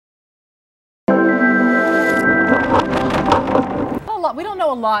we don't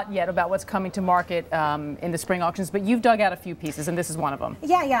know a lot yet about what's coming to market in the spring auctions, but you've dug out a few pieces, and this is one of them.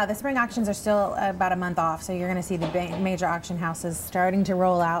 Yeah, the spring auctions are still about a month off, so you're going to see the major auction houses starting to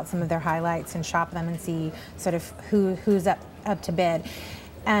roll out some of their highlights and shop them and see sort of who's up to bid.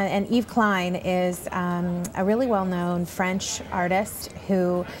 And Yves Klein is a really well-known French artist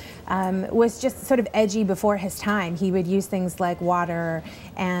who was just sort of edgy before his time. He would use things like water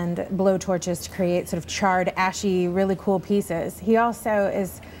and blowtorches to create sort of charred, ashy, really cool pieces. He also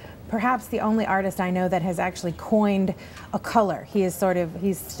is perhaps the only artist I know that has actually coined a color. He's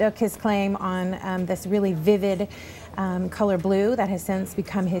stuck his claim on this really vivid color blue that has since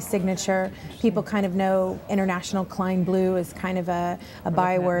become his signature. People kind of know International Klein Blue is kind of a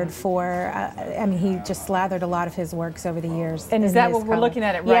byword for, I mean, he just slathered a lot of his works over the years. And is that what we're looking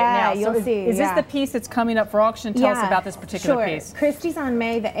at it right now? Yeah, you'll see. Is this the piece that's coming up for auction? Tell us about this particular piece. Christie's on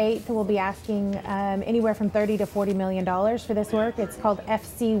May the 8th will be asking anywhere from $30 to $40 million for this work. It's called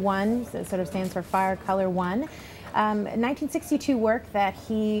FC1, so it sort of stands for Fire Color 1. 1962 work that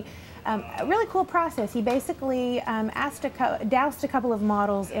he a really cool process. He basically doused a couple of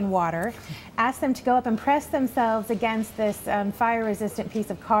models in water, asked them to go up and press themselves against this fire-resistant piece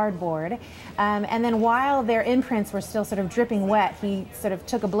of cardboard, and then while their imprints were still sort of dripping wet, he sort of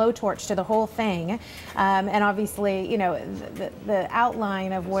took a blowtorch to the whole thing, and obviously, you know, the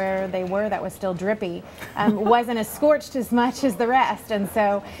outline of where they were that was still drippy wasn't as scorched as much as the rest, and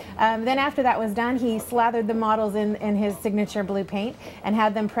so then after that was done, he slathered the models in his signature blue paint and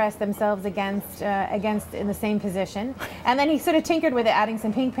had them press themselves against in the same position, and then he sort of tinkered with it, adding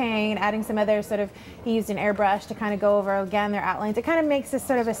some pink paint, adding some other sort of, he used an airbrush to kind of go over again their outlines. It kind of makes this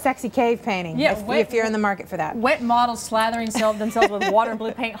sort of a sexy cave painting, if you're in the market for that. Wet models slathering themselves with water and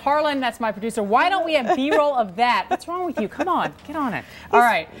blue paint. Harlan, that's my producer. Why don't we have B-roll of that? What's wrong with you? Come on, get on it. All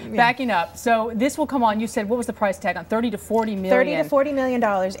right, backing up. So this will come on. You said, what was the price tag on? 30 to 40 million. $30 to $40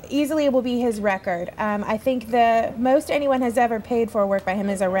 million. Easily it will be his record. I think the most anyone has ever paid for a work by him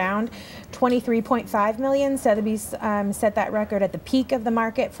is around $23.5 million. Sotheby's set that record at the peak of the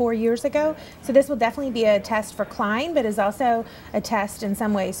market 4 years ago. So this will definitely be a test for Klein, but is also a test in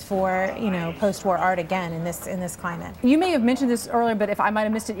some ways for, you know, post-war art again in this climate. You may have mentioned this earlier, but if I might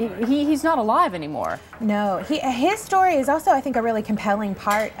have missed it, he's not alive anymore. No, his story is also, I think, a really compelling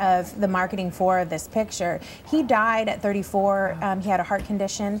part of the marketing for this picture. He died at 34. He had a heart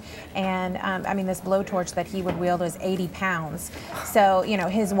condition, and I mean, this blowtorch that he would wield was 80 pounds. So, you know,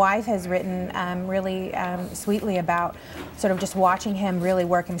 his wife has written really sweetly about sort of just watching him really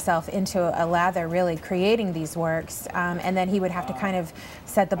work himself into a lather, really creating these works, and then he would have to kind of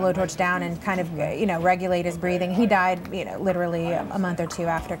set the blowtorch down and kind of, you know, regulate his breathing. He died, you know, literally a month or two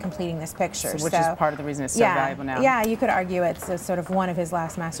after completing this picture. Which is part of the reason it's so valuable now. Yeah, you could argue it's a sort of one of his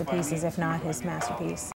last masterpieces, if not his masterpiece.